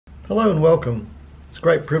Hello and welcome. It's a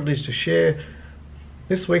great privilege to share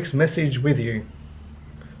this week's message with you.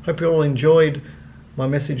 Hope you all enjoyed my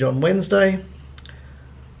message on Wednesday.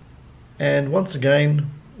 And once again,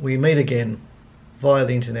 we meet again via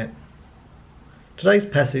the internet. Today's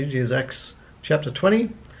passage is Acts chapter 20,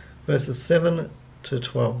 verses 7 to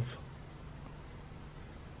 12.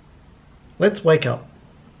 Let's wake up.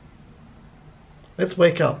 Let's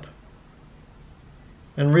wake up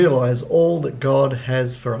and realize all that God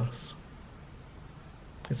has for us.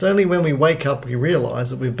 It's only when we wake up we realize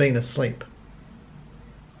that we've been asleep.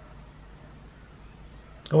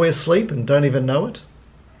 Are we asleep and don't even know it?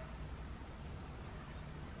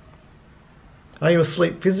 Are you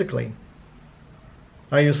asleep physically?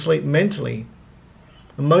 Are you asleep mentally,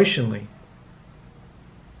 emotionally?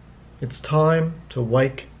 It's time to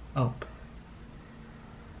wake up.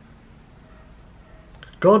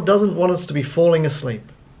 God doesn't want us to be falling asleep.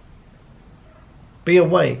 Be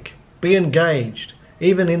awake, be engaged,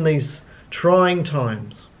 even in these trying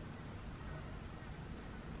times.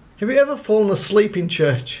 Have you ever fallen asleep in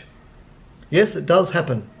church? Yes, it does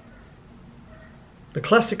happen. The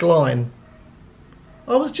classic line,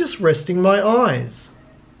 "I was just resting my eyes."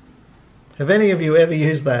 Have any of you ever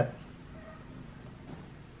used that?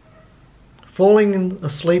 Falling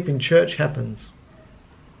asleep in church happens.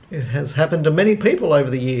 It has happened to many people over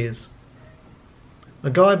the years. A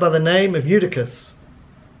guy by the name of Eutychus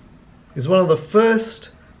is one of the first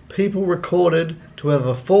people recorded to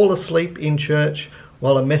ever fall asleep in church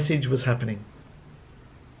while a message was happening.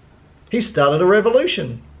 He started a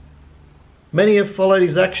revolution. Many have followed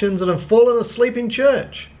his actions and have fallen asleep in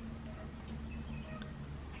church.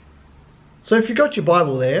 So if you've got your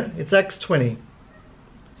Bible there, it's Acts 20,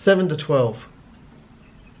 7 to 12.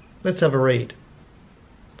 Let's have a read.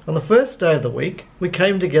 On the first day of the week, we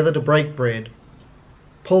came together to break bread.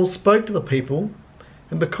 Paul spoke to the people,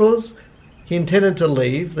 and because he intended to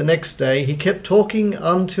leave the next day, he kept talking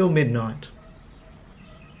until midnight.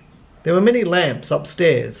 There were many lamps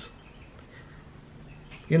upstairs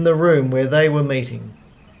in the room where they were meeting.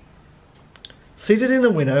 Seated in a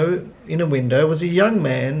window was a young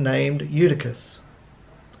man named Eutychus,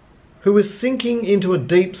 who was sinking into a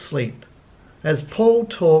deep sleep as Paul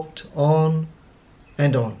talked on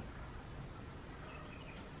and on.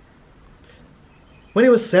 When he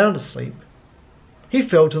was sound asleep, he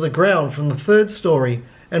fell to the ground from the third story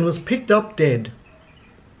and was picked up dead.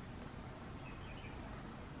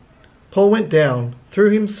 Paul went down, threw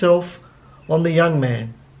himself on the young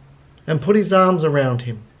man, and put his arms around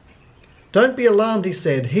him. "Don't be alarmed," he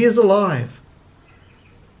said, "he is alive."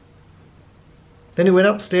 Then he went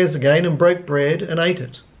upstairs again and broke bread and ate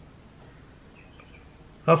it.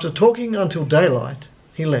 After talking until daylight,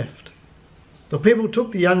 he left. The people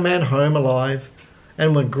took the young man home alive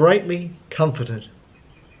and were greatly comforted.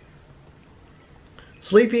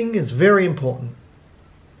 Sleeping is very important.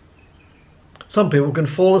 Some people can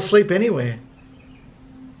fall asleep anywhere.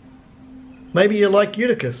 Maybe you're like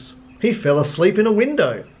Eutychus. He fell asleep in a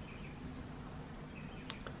window.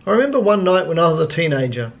 I remember one night when I was a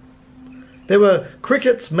teenager, there were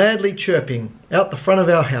crickets madly chirping out the front of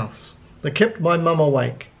our house that kept my mum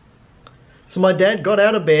awake. So my dad got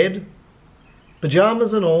out of bed,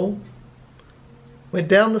 pyjamas and all, went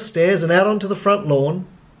down the stairs and out onto the front lawn,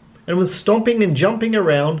 and was stomping and jumping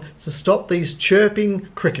around to stop these chirping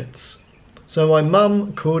crickets so my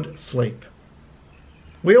mum could sleep.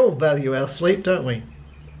 We all value our sleep, don't we?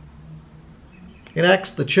 In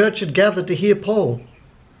Acts, the church had gathered to hear Paul.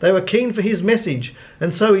 They were keen for his message,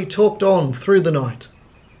 and so he talked on through the night.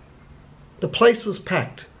 The place was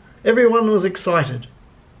packed. Everyone was excited.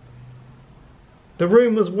 The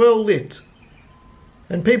room was well lit,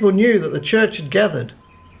 and people knew that the church had gathered.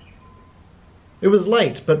 It was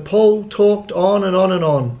late, but Paul talked on and on and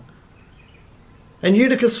on. And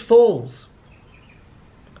Eutychus falls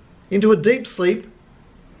into a deep sleep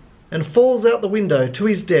and falls out the window to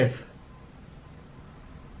his death.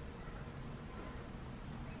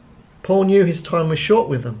 Paul knew his time was short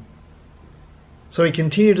with them, so he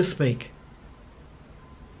continued to speak.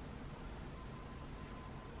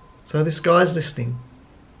 So this guy's listening,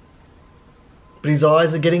 but his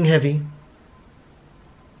eyes are getting heavy,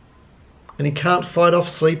 and he can't fight off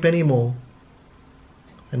sleep anymore,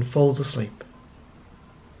 and falls asleep.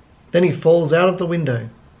 Then he falls out of the window,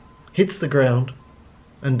 hits the ground,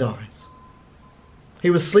 and dies. He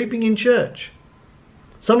was sleeping in church.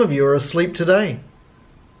 Some of you are asleep today.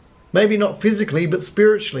 Maybe not physically, but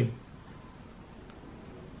spiritually.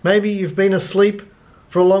 Maybe you've been asleep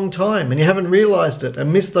for a long time and you haven't realized it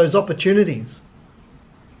and missed those opportunities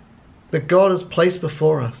that God has placed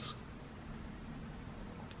before us.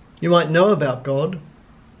 You might know about God,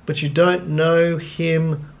 but you don't know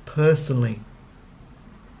him personally.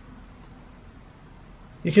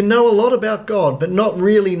 You can know a lot about God, but not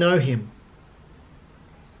really know him.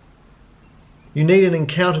 You need an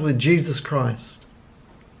encounter with Jesus Christ.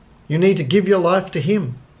 You need to give your life to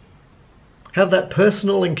him. Have that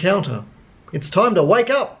personal encounter. It's time to wake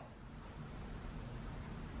up.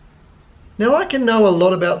 Now, I can know a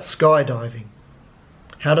lot about skydiving,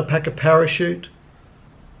 how to pack a parachute,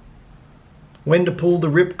 when to pull the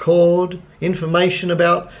ripcord, information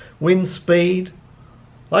about wind speed.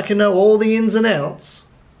 I can know all the ins and outs,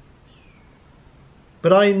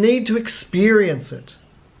 but I need to experience it.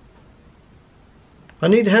 I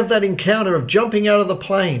need to have that encounter of jumping out of the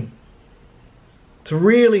plane to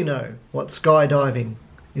really know what skydiving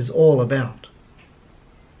is all about.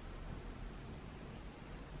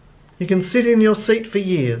 You can sit in your seat for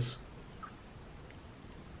years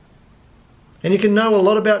and you can know a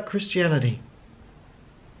lot about Christianity,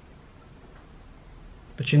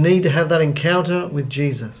 but you need to have that encounter with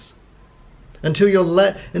Jesus until you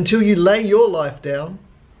lay your life down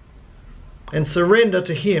and surrender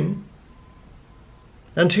to him,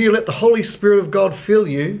 until you let the Holy Spirit of God fill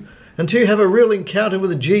you, until you have a real encounter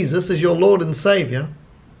with Jesus as your Lord and Saviour.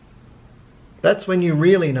 That's when you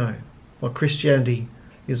really know what Christianity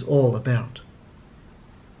is all about.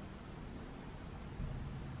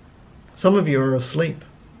 Some of you are asleep.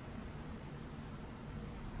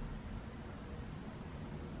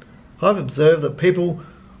 I've observed that people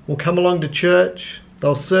will come along to church,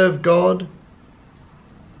 they'll serve God,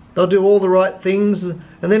 they'll do all the right things, and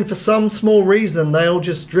then for some small reason they'll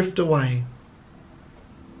just drift away.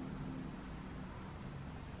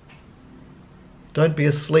 Don't be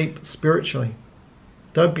asleep spiritually.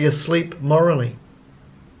 Don't be asleep morally.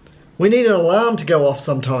 We need an alarm to go off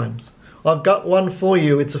sometimes. I've got one for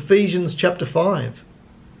you. It's Ephesians chapter 5.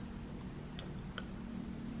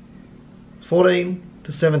 14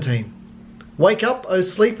 to 17. Wake up, O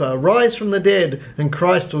sleeper, rise from the dead, and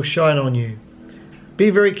Christ will shine on you. Be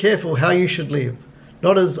very careful how you should live,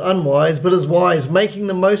 not as unwise, but as wise, making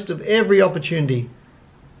the most of every opportunity,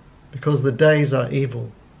 because the days are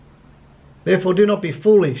evil. Therefore do not be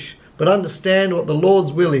foolish, but understand what the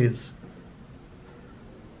Lord's will is.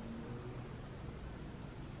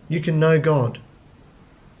 You can know God.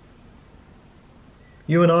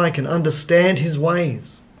 You and I can understand his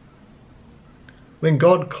ways. When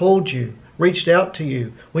God called you, reached out to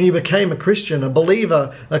you, when you became a Christian, a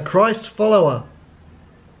believer, a Christ follower,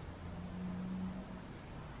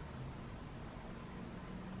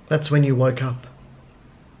 that's when you woke up.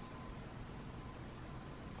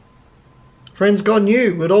 Friends, God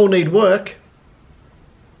knew we'd all need work.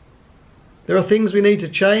 There are things we need to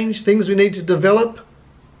change, things we need to develop.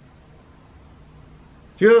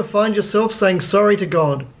 Do you ever find yourself saying sorry to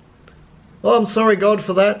God? Oh, I'm sorry, God,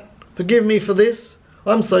 for that. Forgive me for this.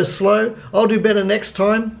 I'm so slow. I'll do better next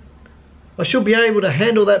time. I should be able to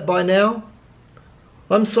handle that by now.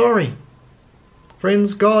 I'm sorry.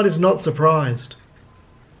 Friends, God is not surprised.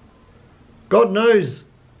 God knows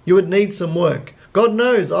you would need some work. God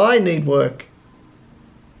knows I need work.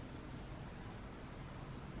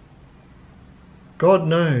 God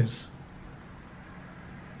knows.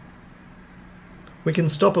 We can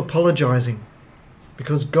stop apologizing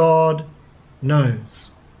because God knows.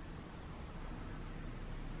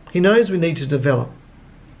 He knows we need to develop.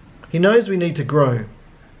 He knows we need to grow.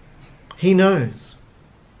 He knows.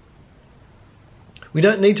 We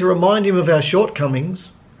don't need to remind him of our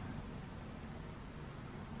shortcomings.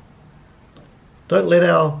 Don't let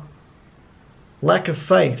our lack of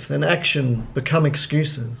faith and action become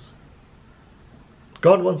excuses.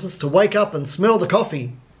 God wants us to wake up and smell the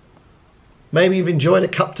coffee. Maybe you've enjoyed a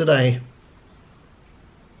cup today.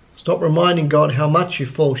 Stop reminding God how much you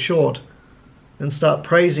fall short and start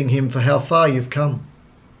praising him for how far you've come.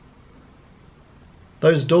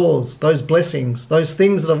 Those doors, those blessings, those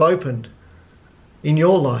things that have opened in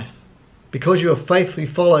your life because you have faithfully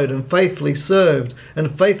followed and faithfully served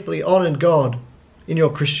and faithfully honoured God in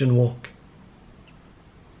your Christian walk.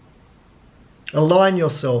 Align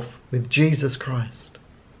yourself with Jesus Christ.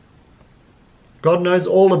 God knows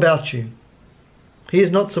all about you. He is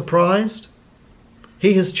not surprised.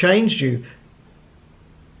 He has changed you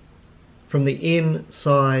from the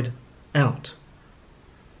inside out.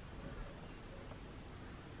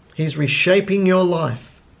 He's reshaping your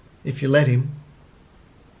life if you let him.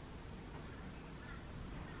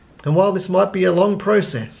 And while this might be a long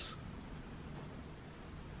process,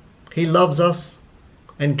 he loves us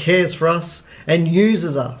and cares for us and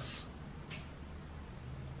uses us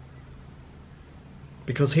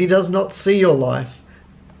because he does not see your life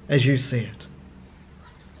as you see it.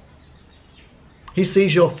 He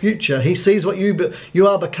sees your future. He sees what you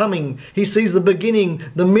are becoming. He sees the beginning,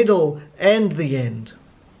 the middle, and the end.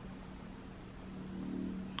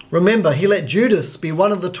 Remember, he let Judas be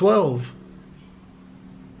one of the 12.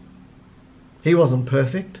 He wasn't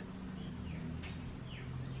perfect.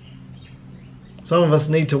 Some of us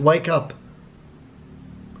need to wake up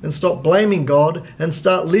and stop blaming God and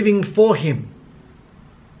start living for Him.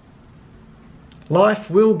 Life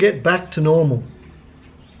will get back to normal,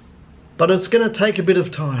 but it's going to take a bit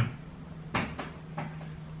of time.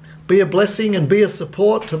 Be a blessing and be a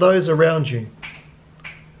support to those around you.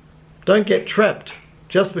 Don't get trapped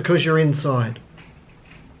just because you're inside.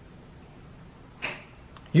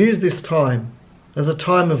 Use this time as a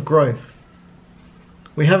time of growth.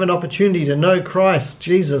 We have an opportunity to know Christ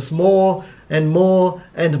Jesus more and more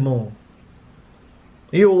and more.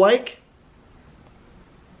 Are you awake?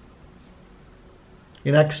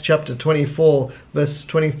 In Acts chapter 24, verses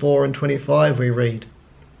 24 and 25 we read,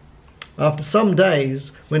 "After some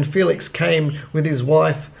days, when Felix came with his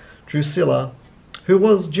wife Drusilla, who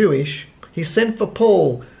was Jewish, he sent for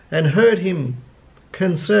Paul and heard him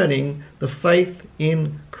concerning the faith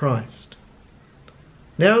in Christ.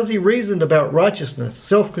 Now as he reasoned about righteousness,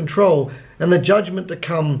 self-control, and the judgment to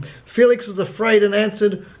come, Felix was afraid and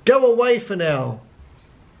answered, 'Go away for now.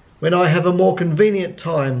 When I have a more convenient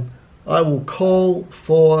time, I will call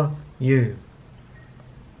for you.'"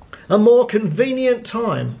 A more convenient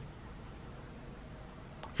time.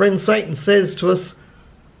 Friends, Satan says to us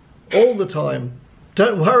all the time,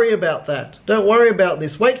 don't worry about that. Don't worry about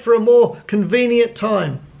this. Wait for a more convenient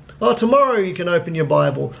time. Oh, tomorrow you can open your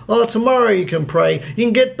Bible. Oh, tomorrow you can pray. You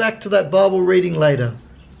can get back to that Bible reading later.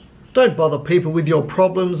 Don't bother people with your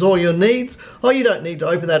problems or your needs. Oh, you don't need to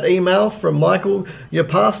open that email from Michael, your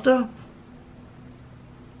pastor.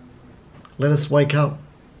 Let us wake up.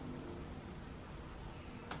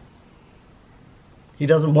 He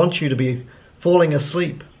doesn't want you to be falling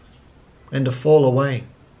asleep and to fall away.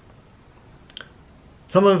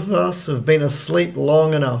 Some of us have been asleep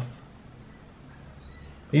long enough.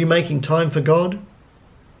 Are you making time for God?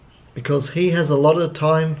 Because He has a lot of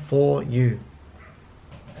time for you.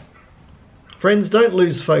 Friends, don't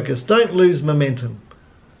lose focus. Don't lose momentum.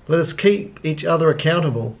 Let us keep each other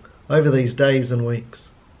accountable over these days and weeks.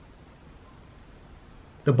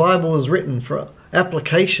 The Bible was written for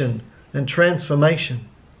application and transformation.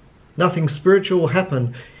 Nothing spiritual will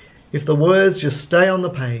happen if the words just stay on the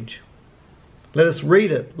page. Let us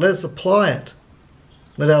read it. Let us apply it.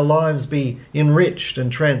 Let our lives be enriched and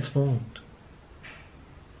transformed.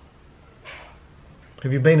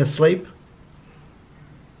 Have you been asleep?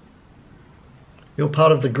 You're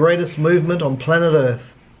part of the greatest movement on planet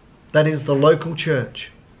Earth. That is the local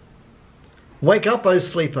church. Wake up, O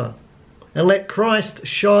sleeper, and let Christ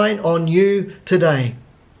shine on you today.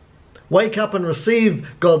 Wake up and receive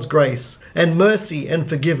God's grace and mercy and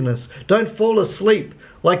forgiveness. Don't fall asleep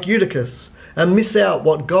like Eutychus and miss out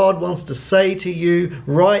what God wants to say to you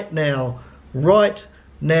right now,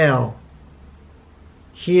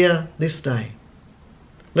 here this day.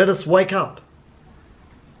 Let us wake up.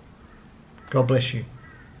 God bless you.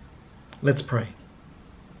 Let's pray.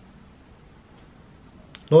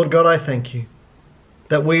 Lord God, I thank you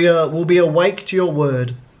that we will be awake to your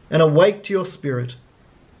word and awake to your spirit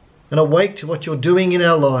and awake to what you're doing in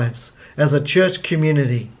our lives as a church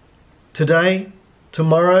community. Today,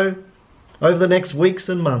 tomorrow, over the next weeks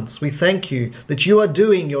and months, we thank you that you are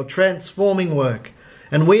doing your transforming work,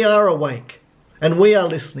 and we are awake, and we are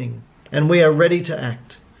listening, and we are ready to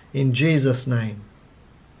act. In Jesus' name,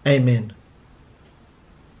 amen.